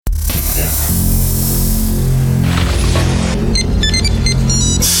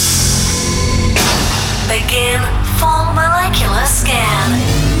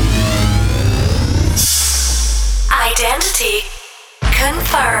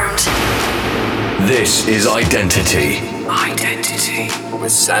confirmed. This is Identity. Identity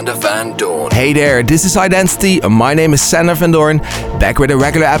with Sander van Doorn. Hey there, this is Identity. My name is Sander van Doorn, back with a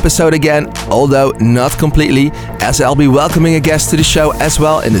regular episode again, although not completely, as I'll be welcoming a guest to the show as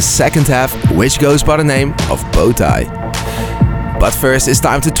well in the second half, which goes by the name of Bottai. But first, it's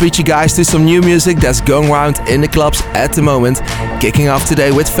time to treat you guys to some new music that's going around in the clubs at the moment. Kicking off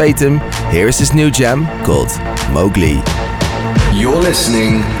today with Fatum, here's his new jam called Mowgli. You're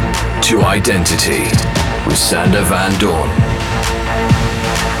listening to Identity with Sander van Doorn.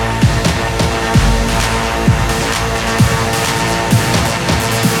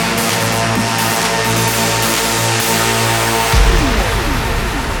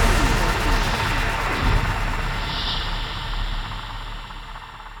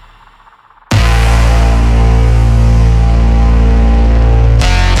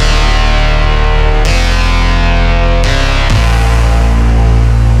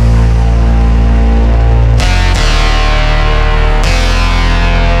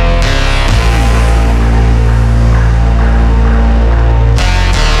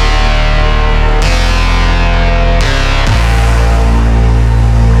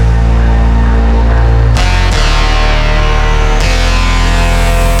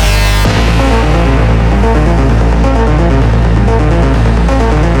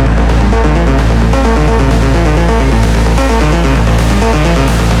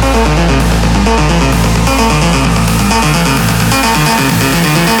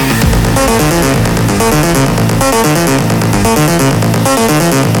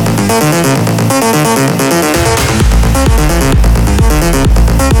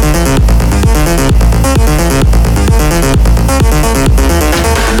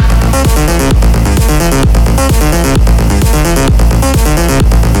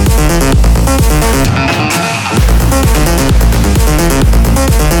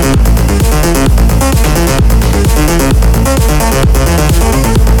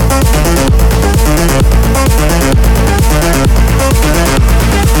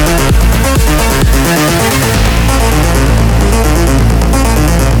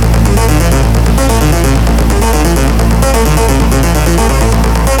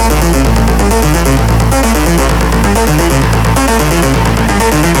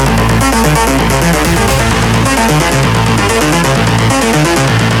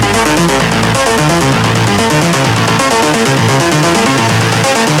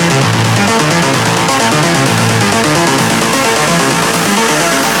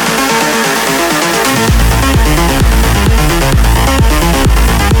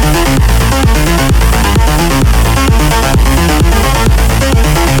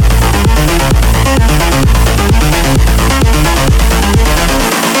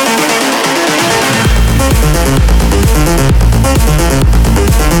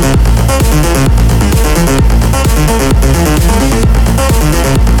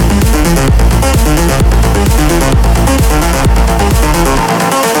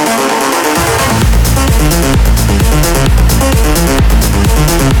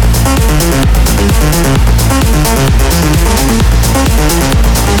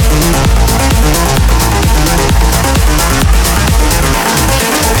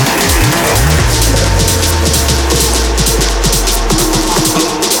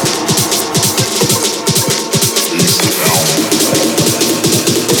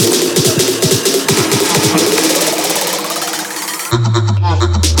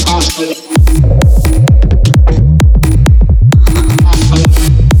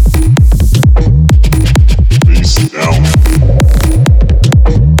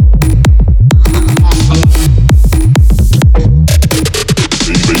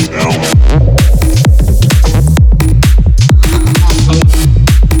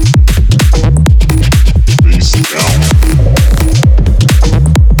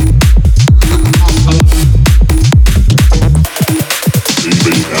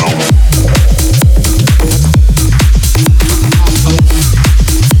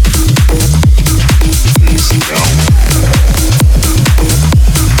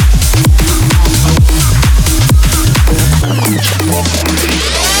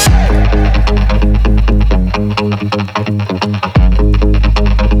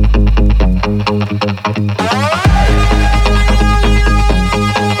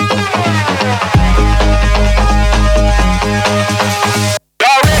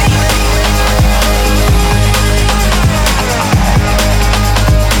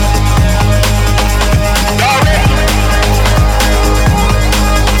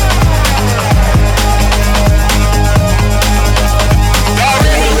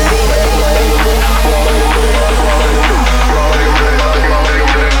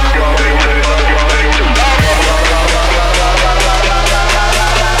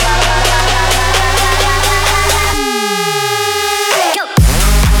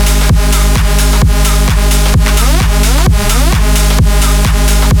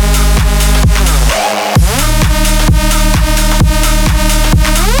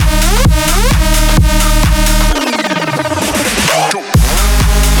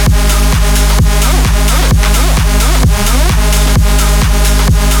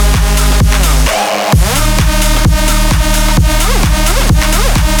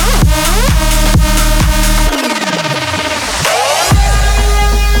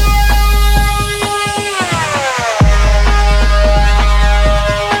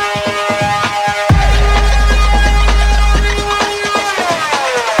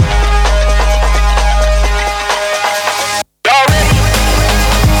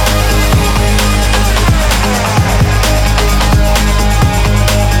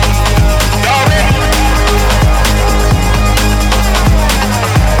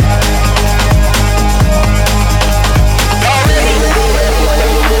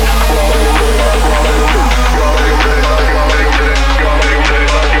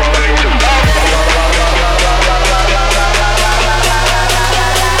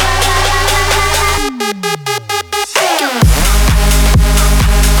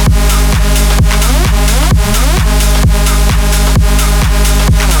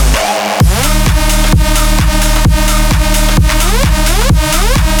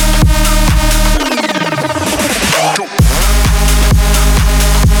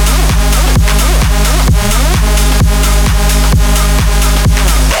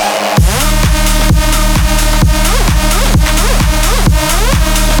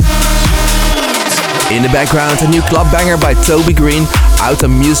 In the background, a new club banger by Toby Green, out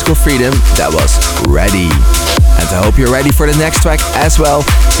on Musical Freedom, that was Ready. And I hope you're ready for the next track as well.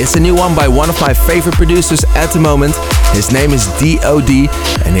 It's a new one by one of my favorite producers at the moment. His name is D.O.D.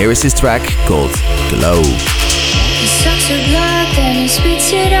 and here is his track called Glow. He sucks her blood, then he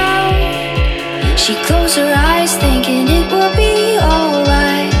spits it out. She closed her eyes thinking it will be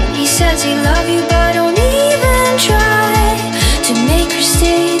alright. He says he love you but don't even try to make her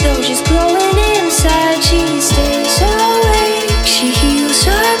stay, though she's glowing inside. She stays awake, she heals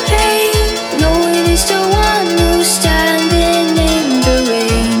her pain, knowing it's the one who's standing in the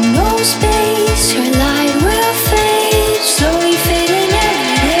rain. No space, her light will fade, slowly fading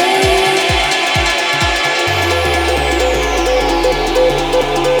every day.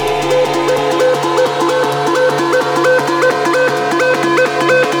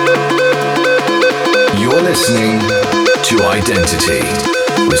 You're listening to Identity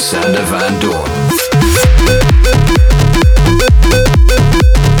with Sander Van Doorn.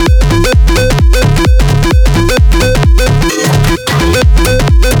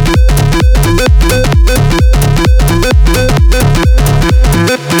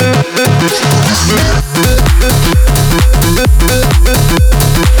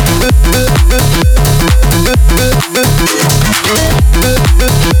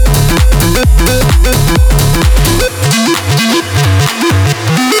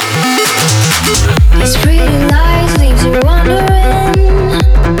 His pretty lies leaves her wondering.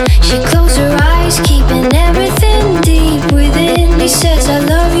 She closed her eyes, keeping everything deep within. He says I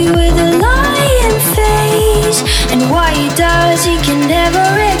love you with a lying face, and why he does he can never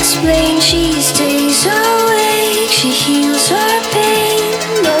explain. She stays awake, she heals her pain,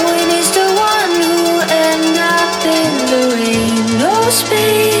 knowing it's the one who'll end up in the rain. No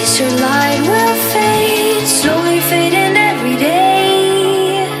space, her light will fade, slowly fading every day.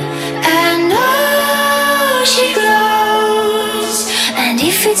 She glows, and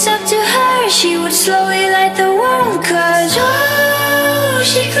if it's up to her, she would slowly light the world. 'Cause oh,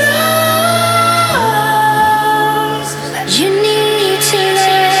 she glows. You need to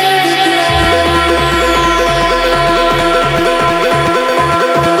let it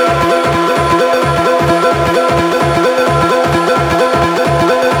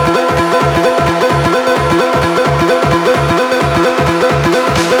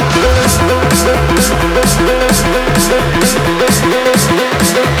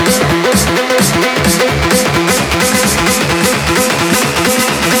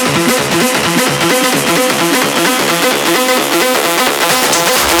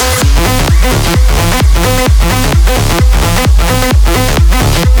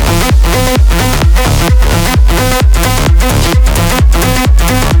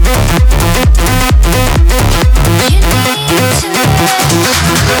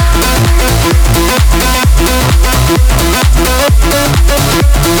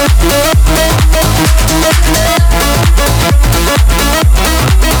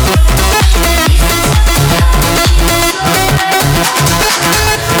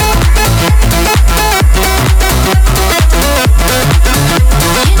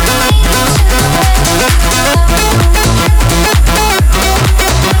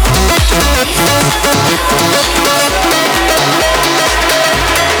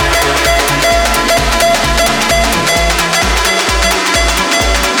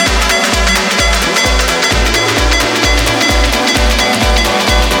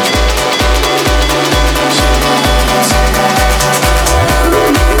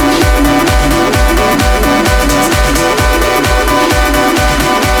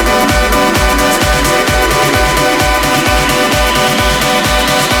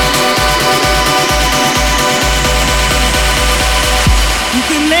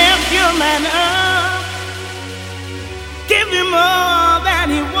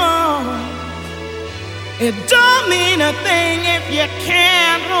It don't mean a thing if you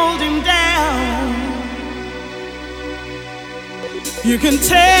can't hold him down. You can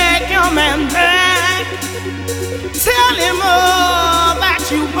take your man back, tell him all that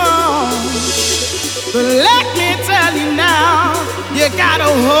you want, but let me tell you now, you gotta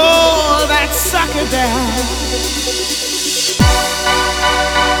hold that sucker down.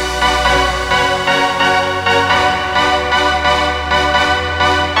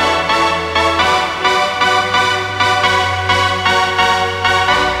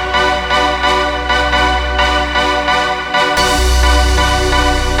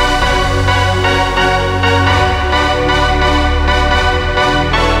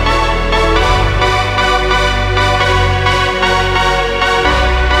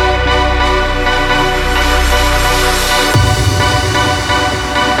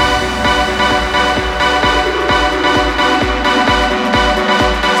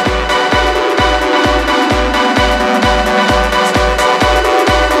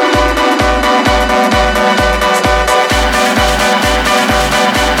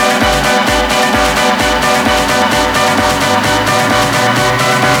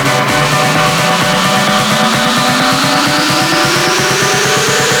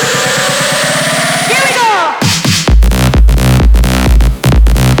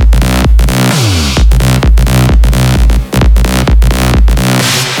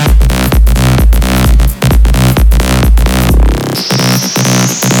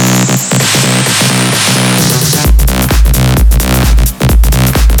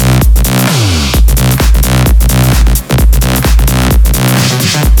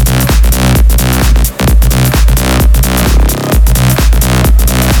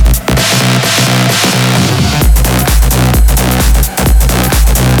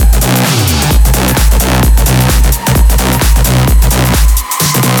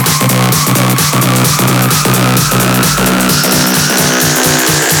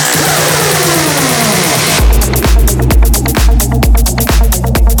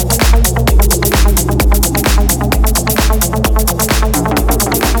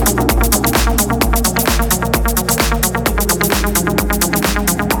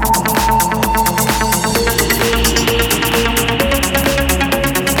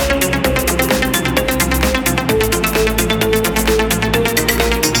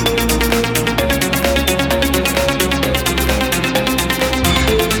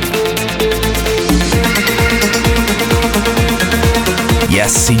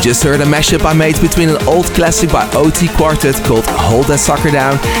 Yes, he just heard a mashup I made between an old classic by OT Quartet called Hold That Sucker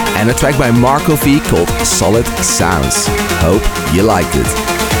Down and a track by Marco V called Solid Sounds. Hope you liked it.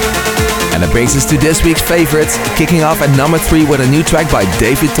 And that brings us to this week's favorites, kicking off at number 3 with a new track by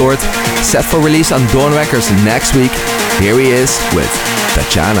David Tort, set for release on Doorn Records next week. Here he is with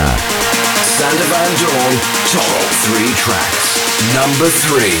Tatjana. Sander Van Doorn, top 3 tracks. Number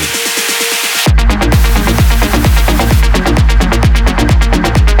 3.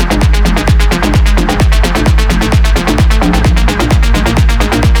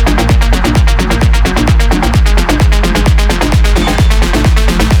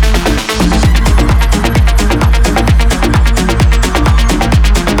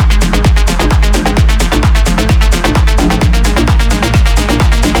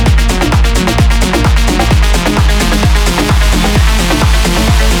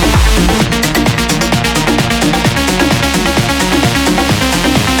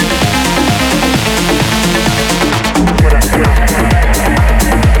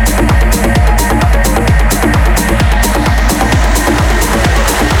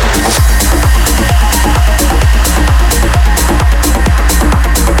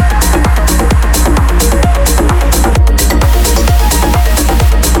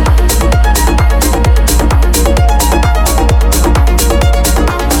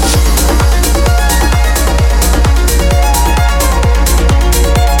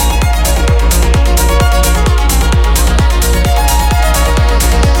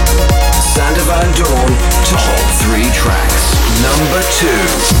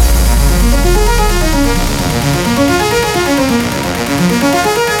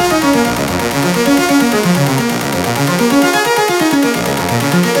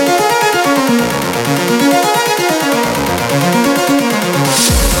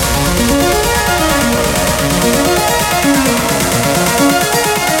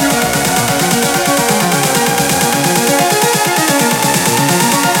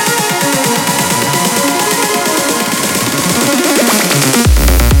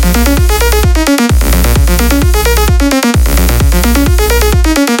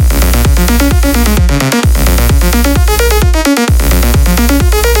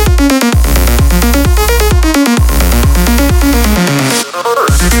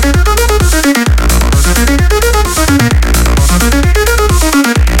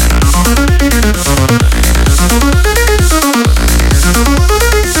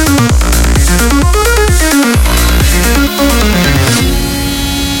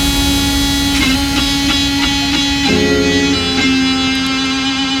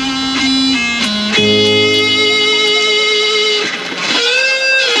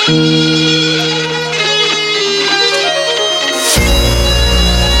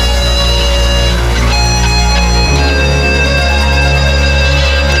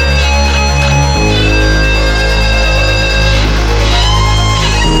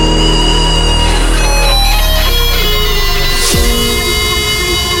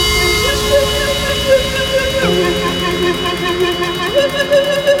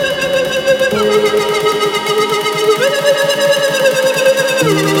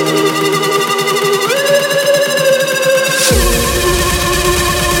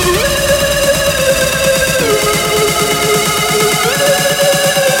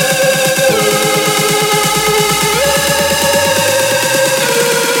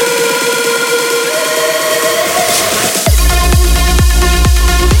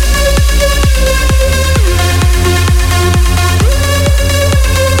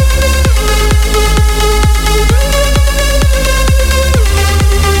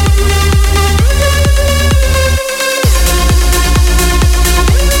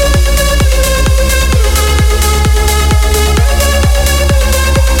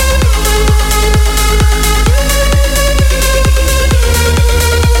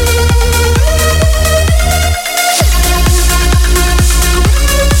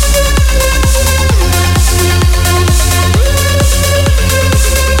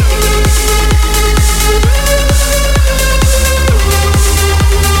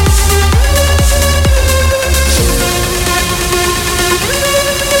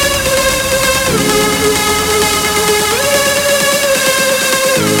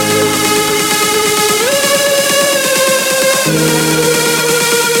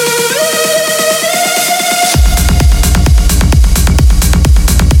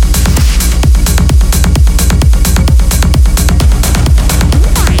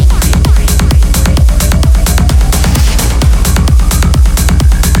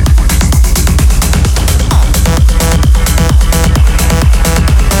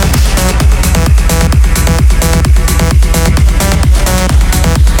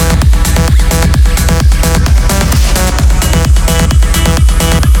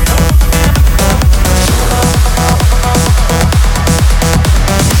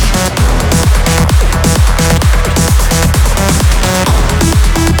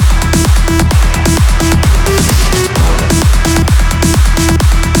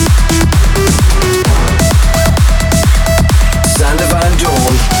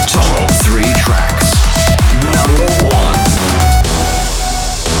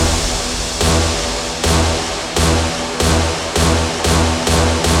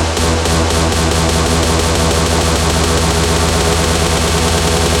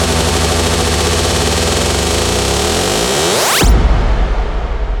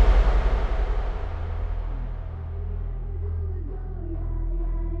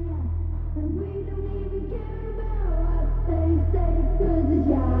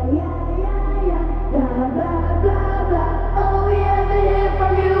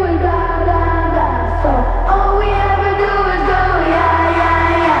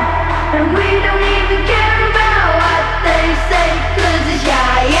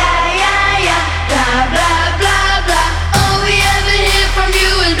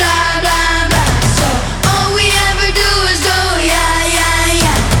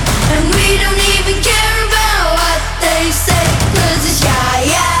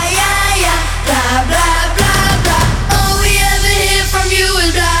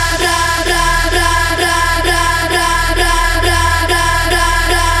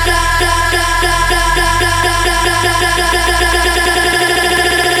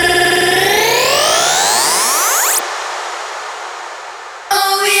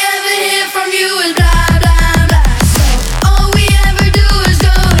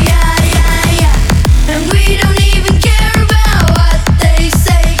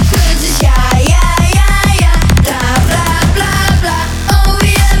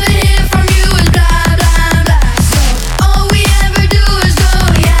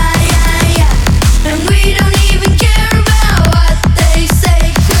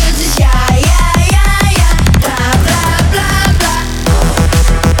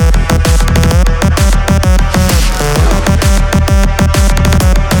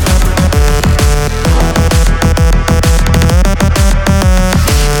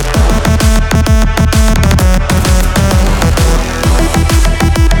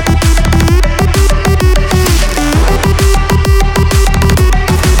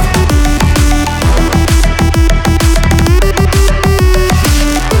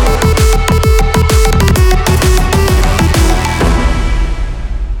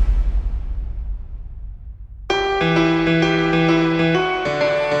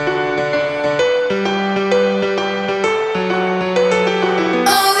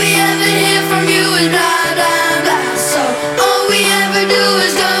 is blah, blah, blah. So all we ever do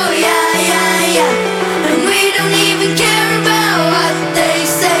is go, yeah, yeah, yeah. And we don't even care about what they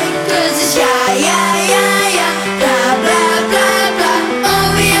say, 'cause it's yeah, yeah, yeah, yeah. Blah, blah, blah, blah. All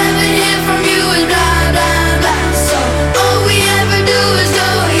we ever hear from you is blah, blah, blah. So all we ever do is go,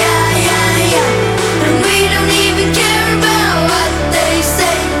 yeah, yeah, yeah. And we don't even care about what they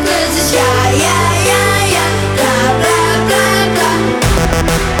say, 'cause it's yeah, yeah, yeah, yeah. Blah, blah, blah, blah.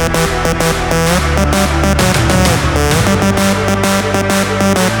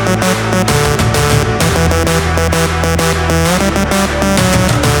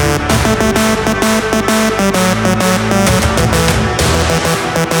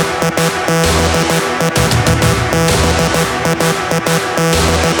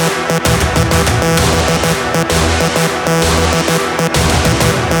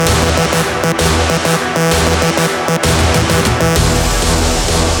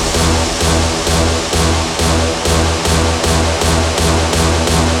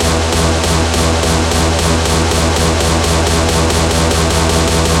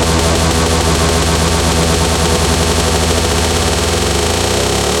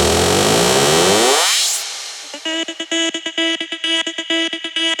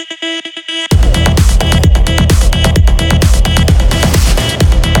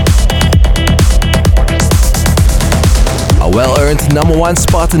 Well-earned number one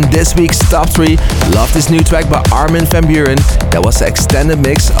spot in this week's top 3. Love this new track by Armin van Buuren. That was the extended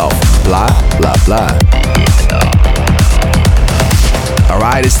mix of Blah Blah Blah.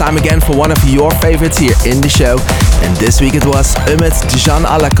 Alright, it's time again for one of your favorites here in the show. And this week it was Umit Jean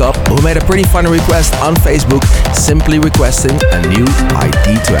Alakop, who made a pretty funny request on Facebook, simply requesting a new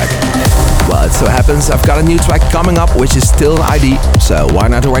ID track. Well, it so happens I've got a new track coming up which is still an ID, so why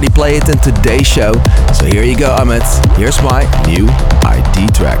not already play it in today's show? So here you go, Umit. Here's my new ID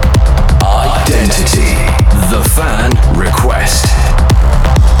track. Identity, the fan request.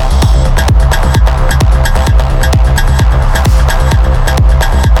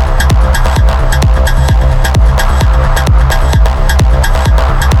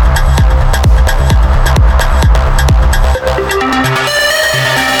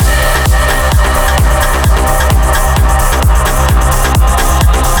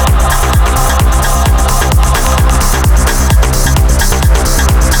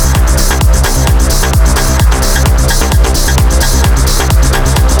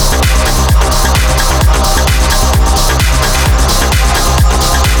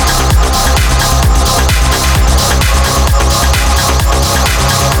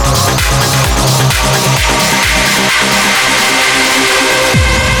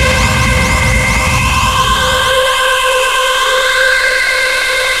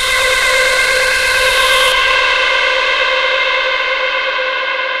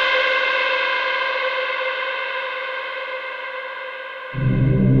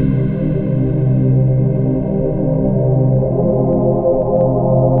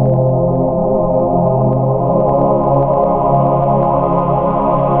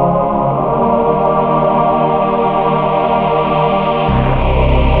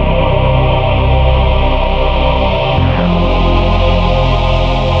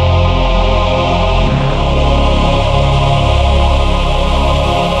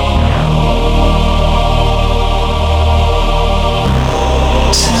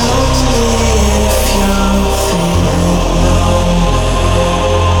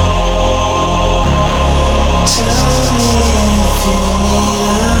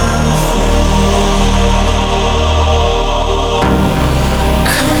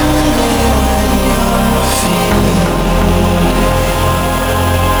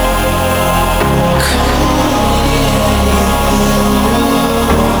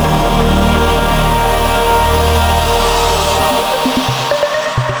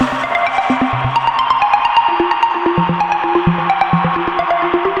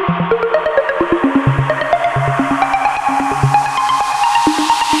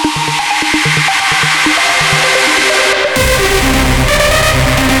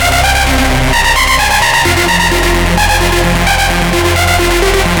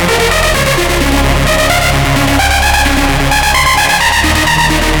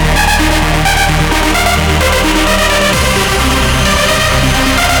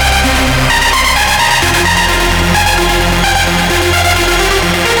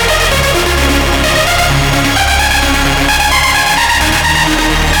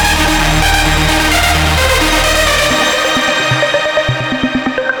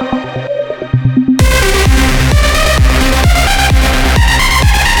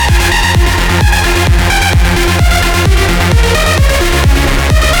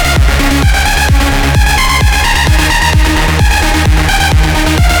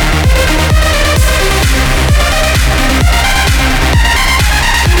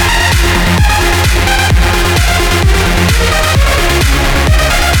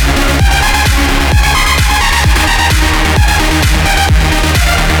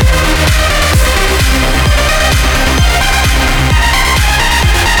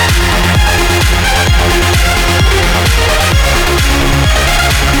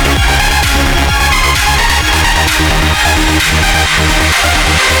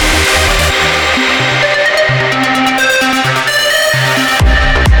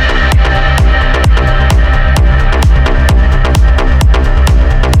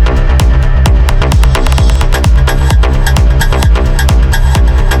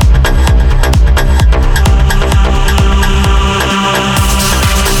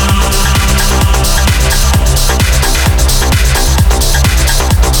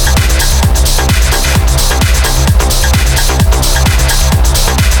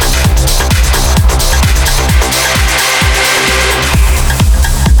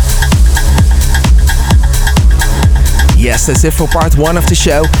 yes, that's it for part 1 of the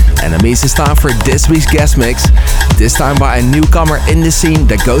show. And that means it's time for this week's guest mix. This time by a newcomer in the scene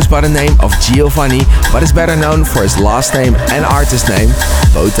that goes by the name of Giovanni, but is better known for his last name and artist name,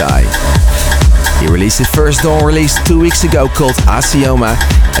 Bottai. He released his first Doorn release 2 weeks ago called Asioma,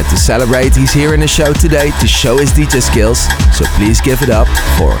 and to celebrate he's here in the show today to show his DJ skills, so please give it up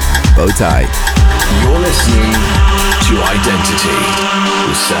for Bottai. You're listening to Identity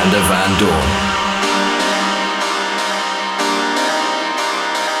with Sander Van Doorn.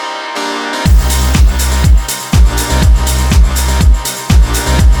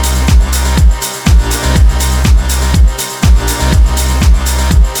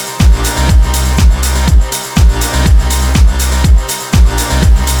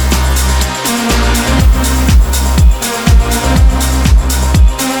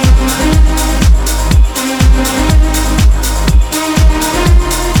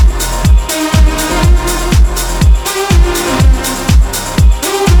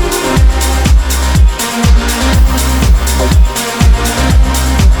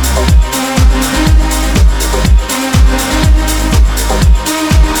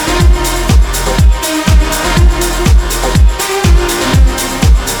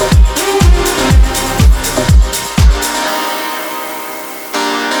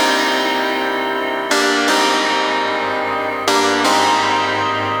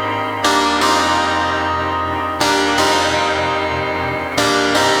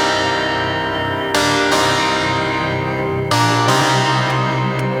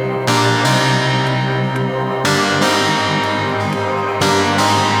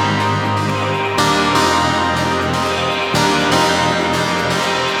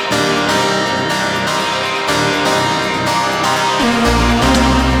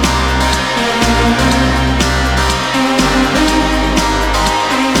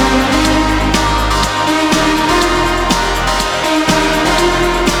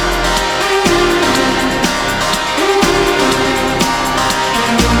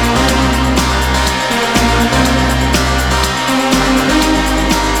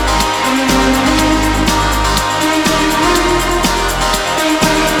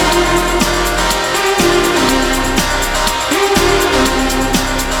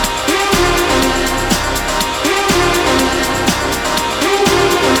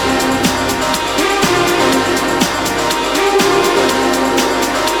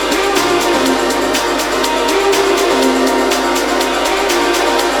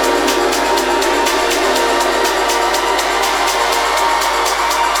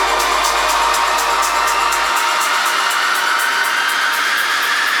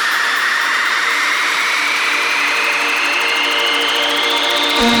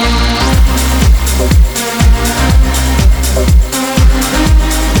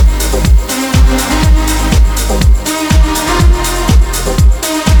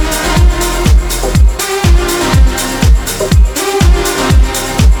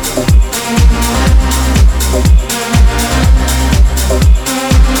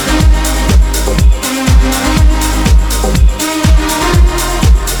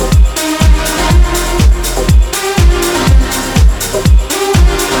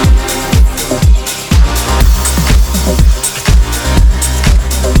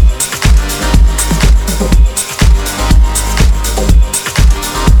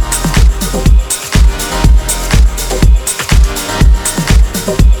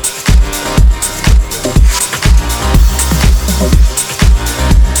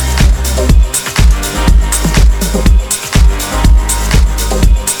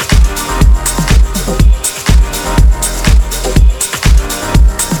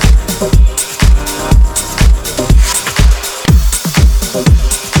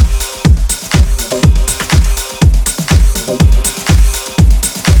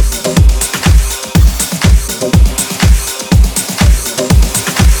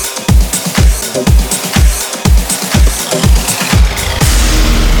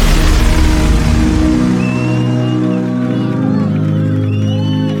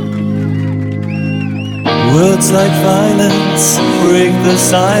 Words like violence break the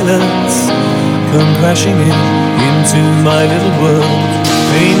silence, come crashing into my little world.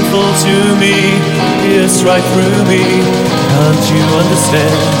 Painful to me, pierce right through me. Can't you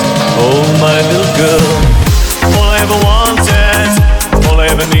understand? Oh, my little girl. All I ever wanted, all I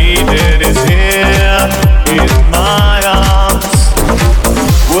ever needed is here in my arms.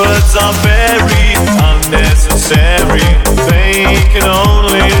 Words are very unnecessary, they can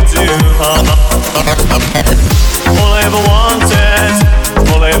only do harm. All I ever wanted,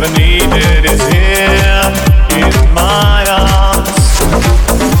 all I ever needed is here in my arms.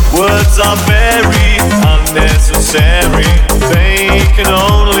 Words are very unnecessary. They can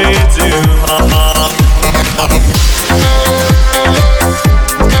only do harm.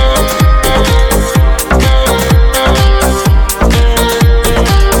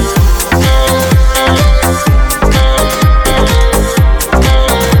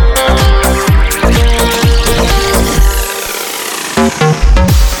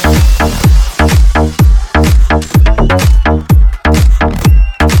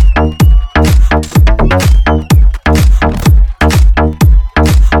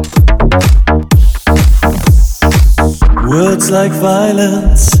 Words like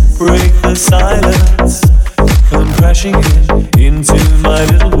violence break the silence, come crashing into my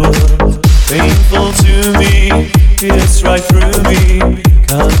little world. Painful to me, it's right through me.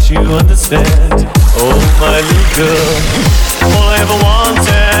 Can't you understand? Oh, my little girl. All I ever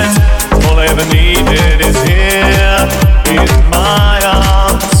wanted, all I ever needed is here in my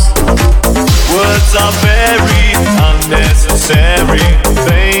arms. Words are very unnecessary.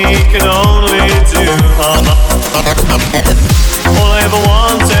 They can only do harm. All I ever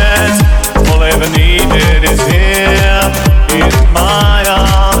wanted, all I ever needed is here in my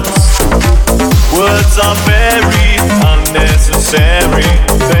arms. Words are very unnecessary.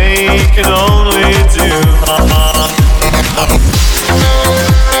 They can only do harm.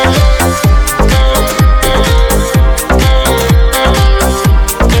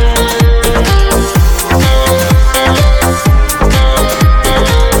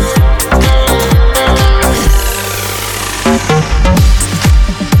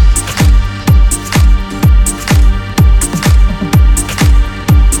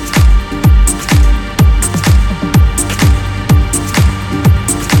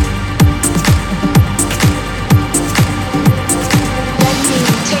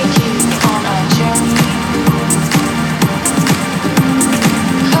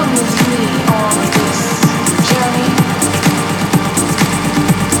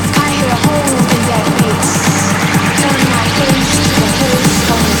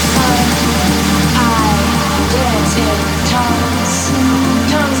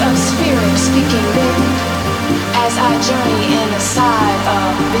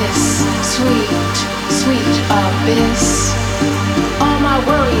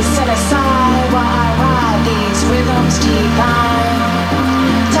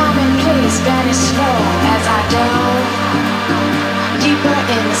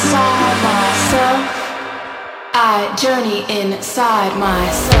 Journey inside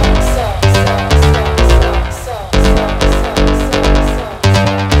myself.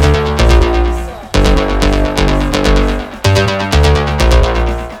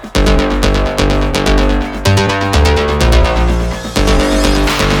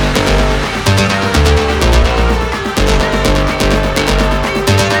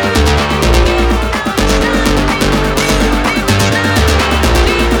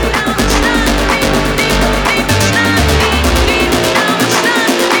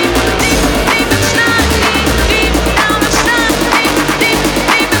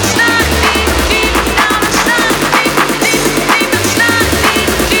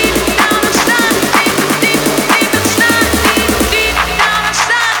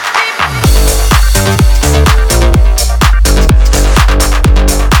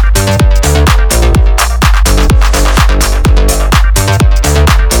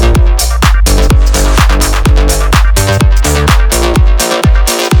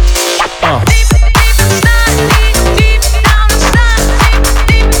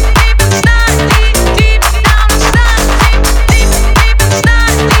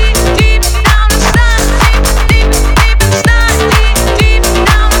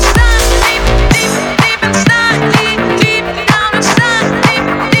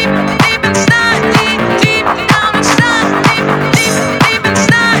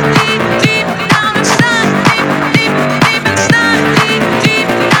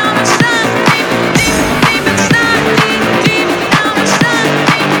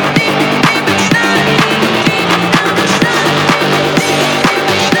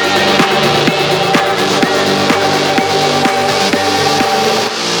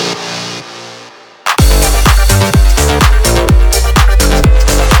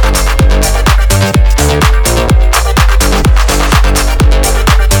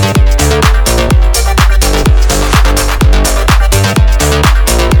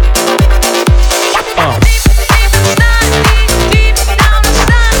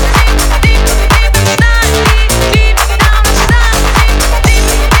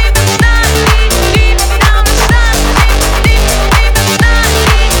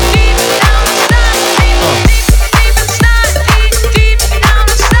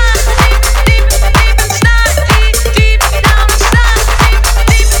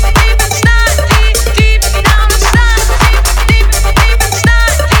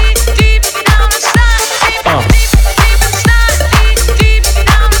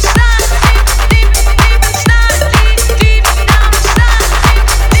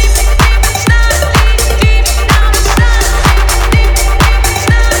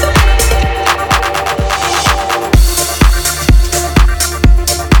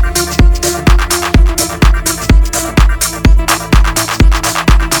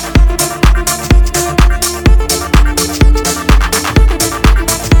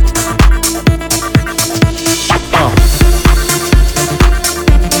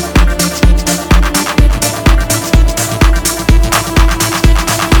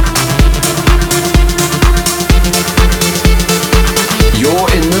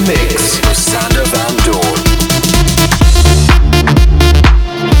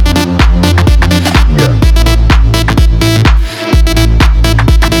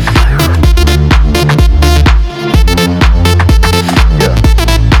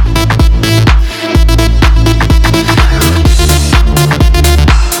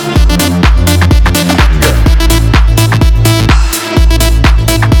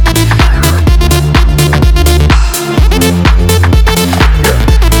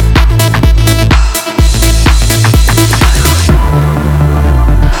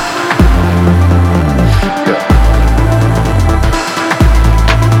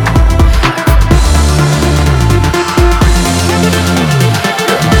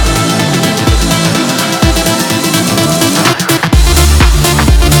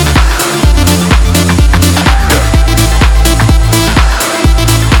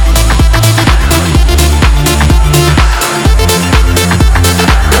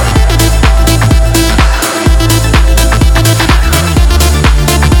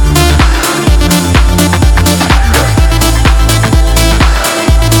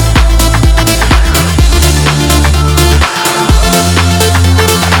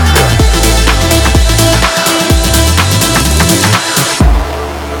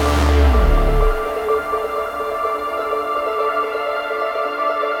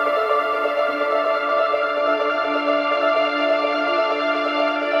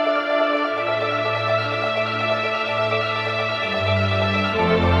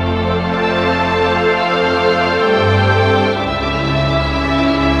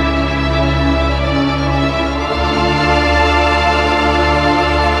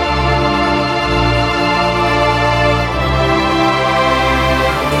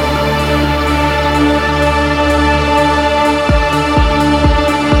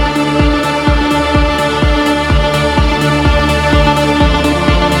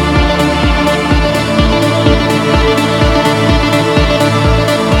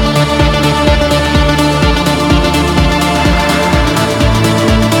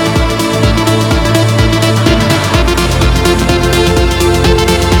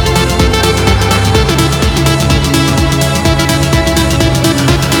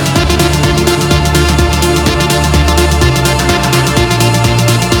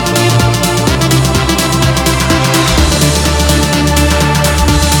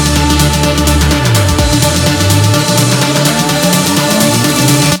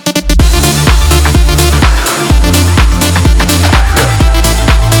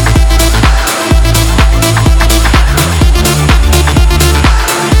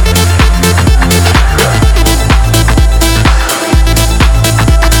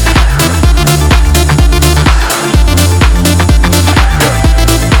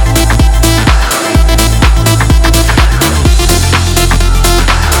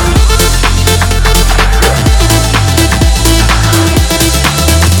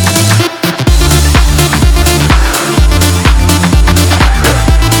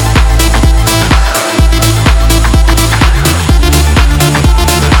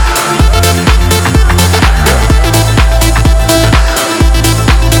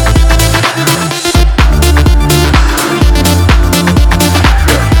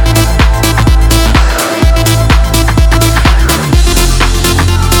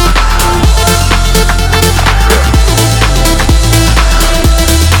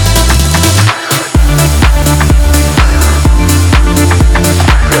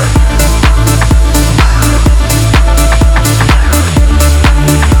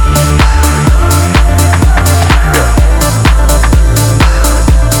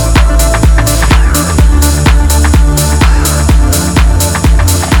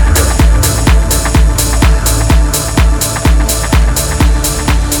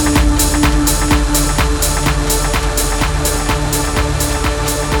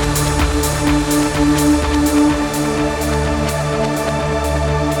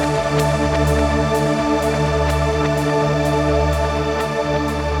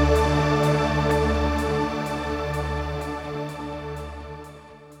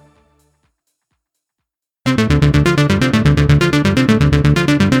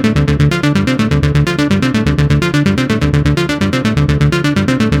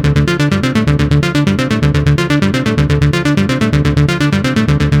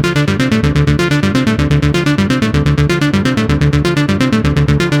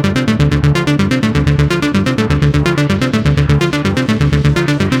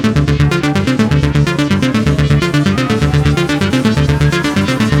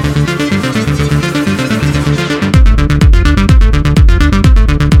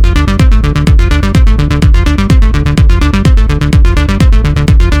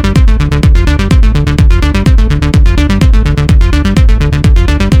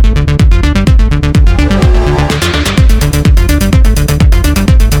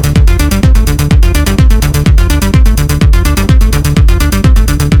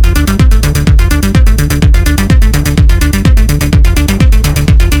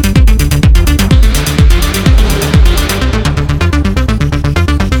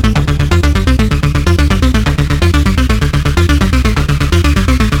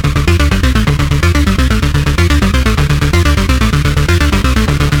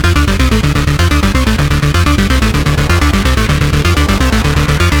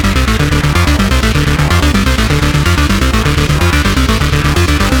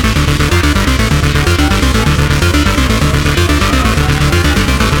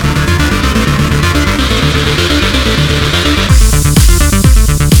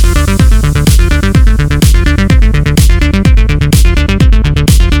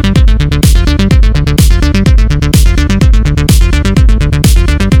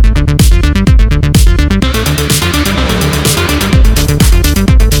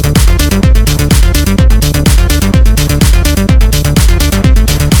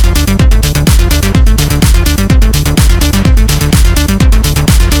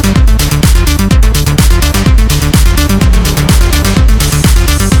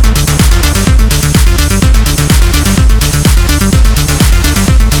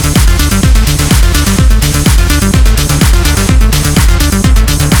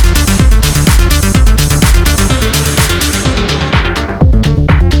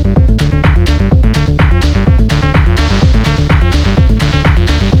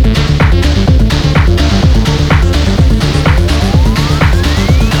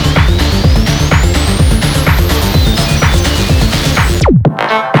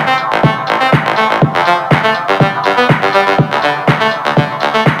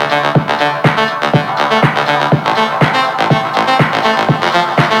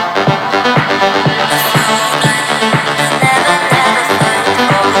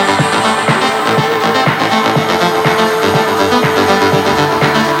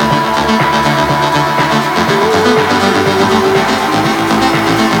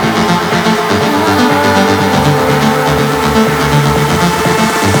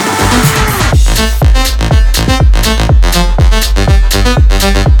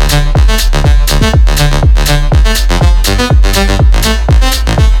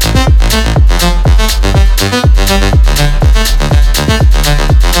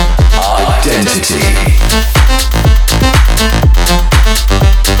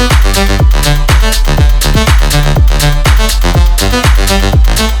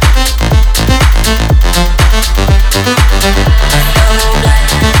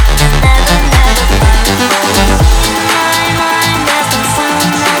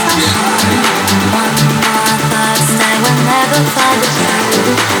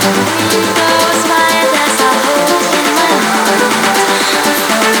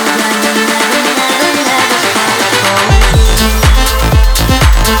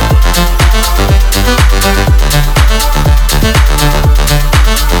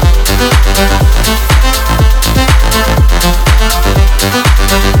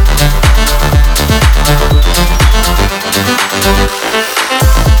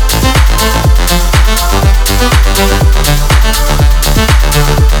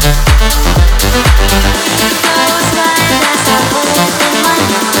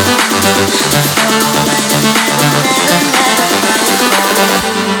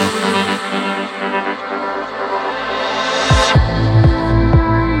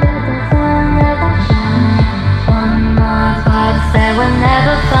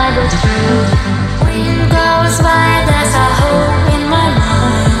 find the truth. Wind goes by, there's a hole in my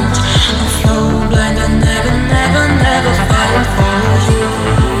mind. I flow blind and never, never, never fight for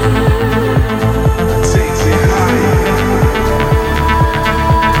you.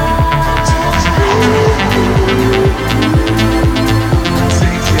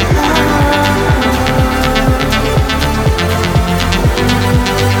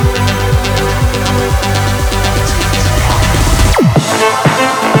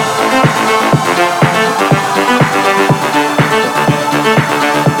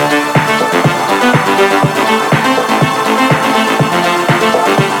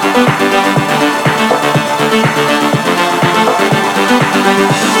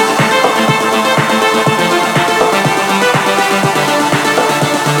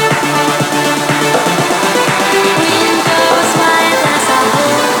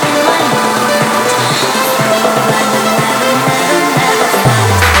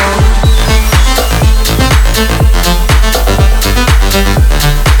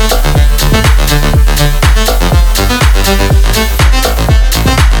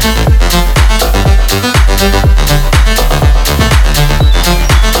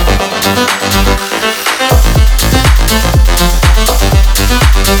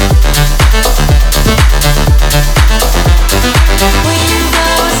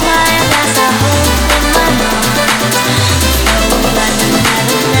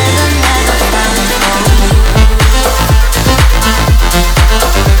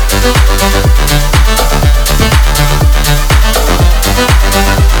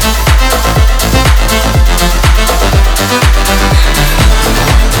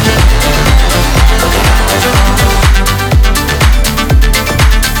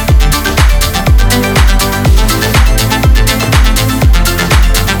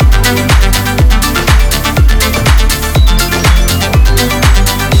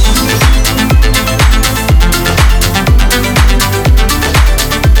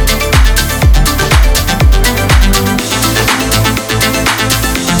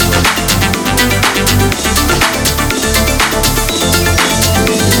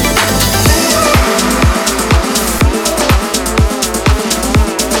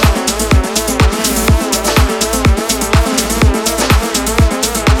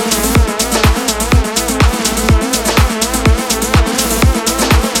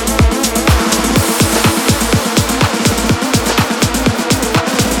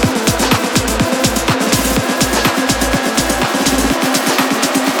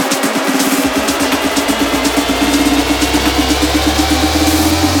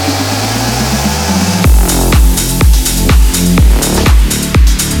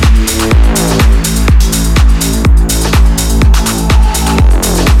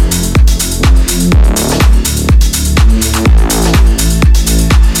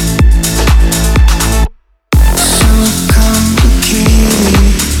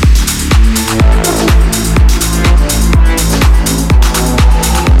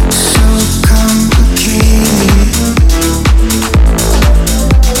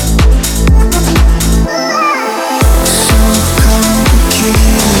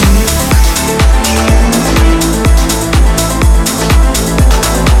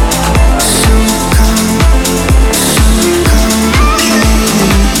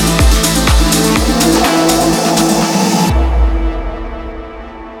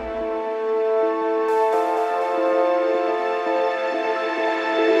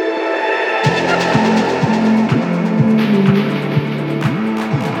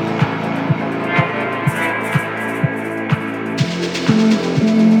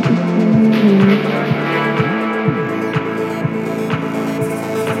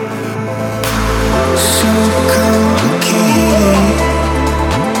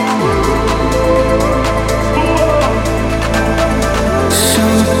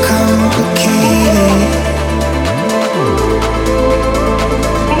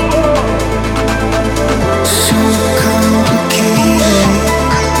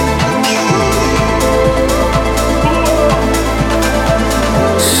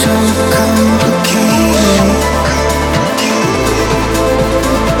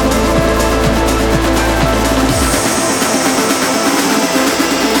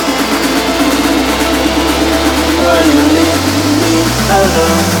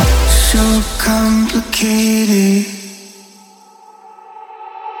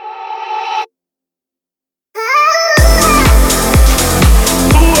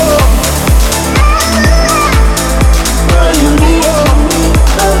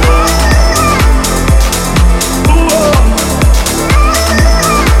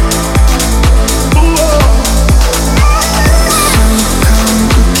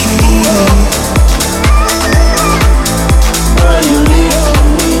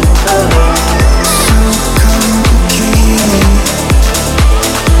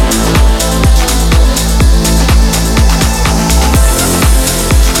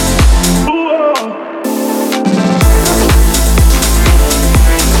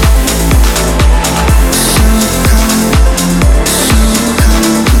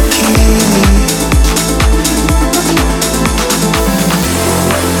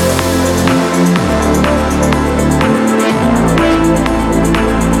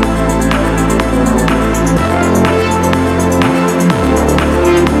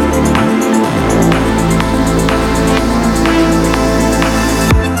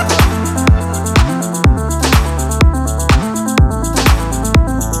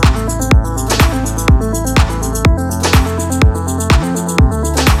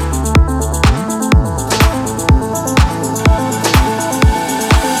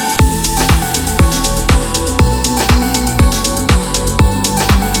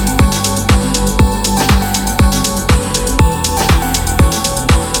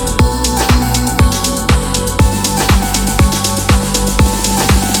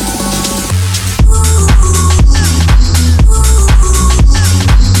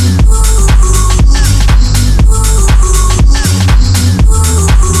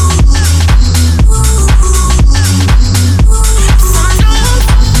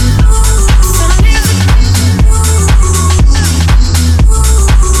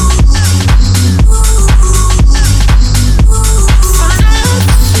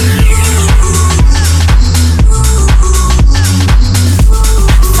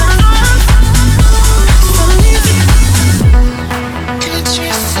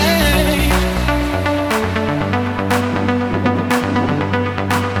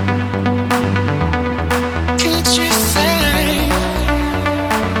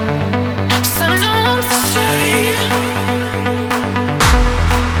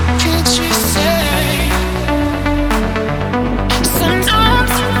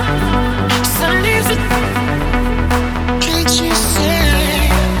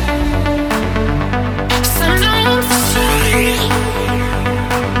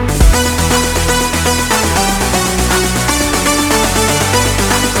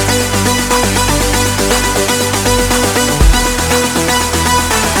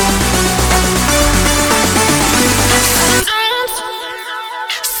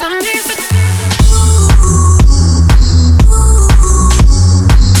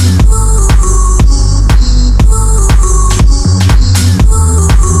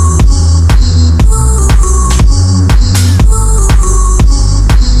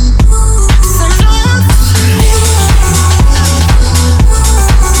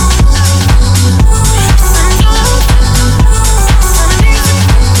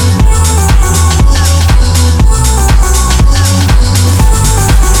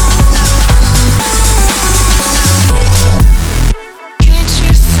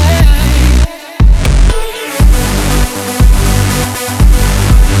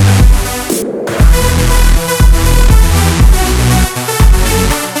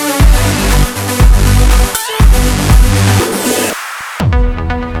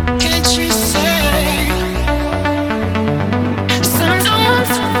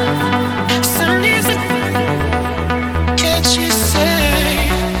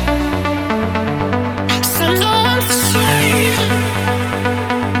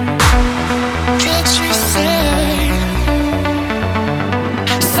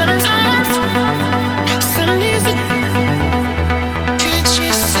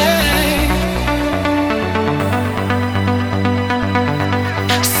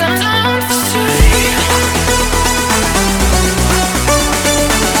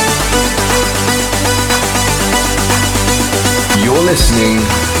 listening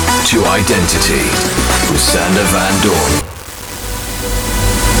to Identity with Sander Van Doorn.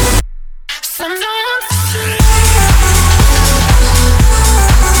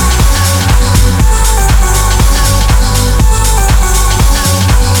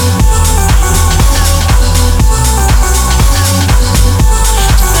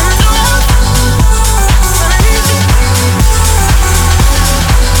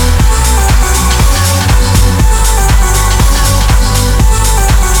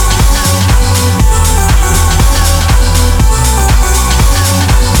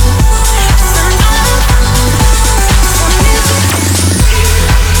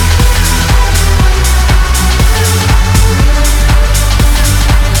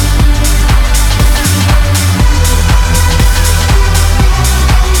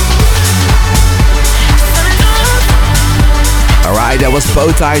 That was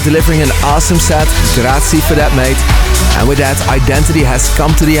Bottai delivering an awesome set. Grazie for that, mate. And with that, Identity has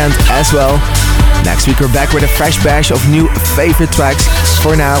come to the end as well. Next week we're back with a fresh batch of new favorite tracks.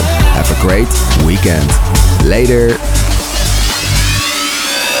 For now, have a great weekend. Later.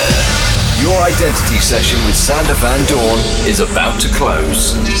 Your Identity session with Sander Van Doorn is about to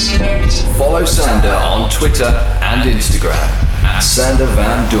close. Follow Sander on Twitter and Instagram at Sander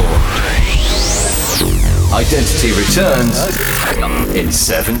Van Doorn. Identity returns in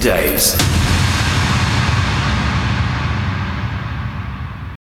 7 days.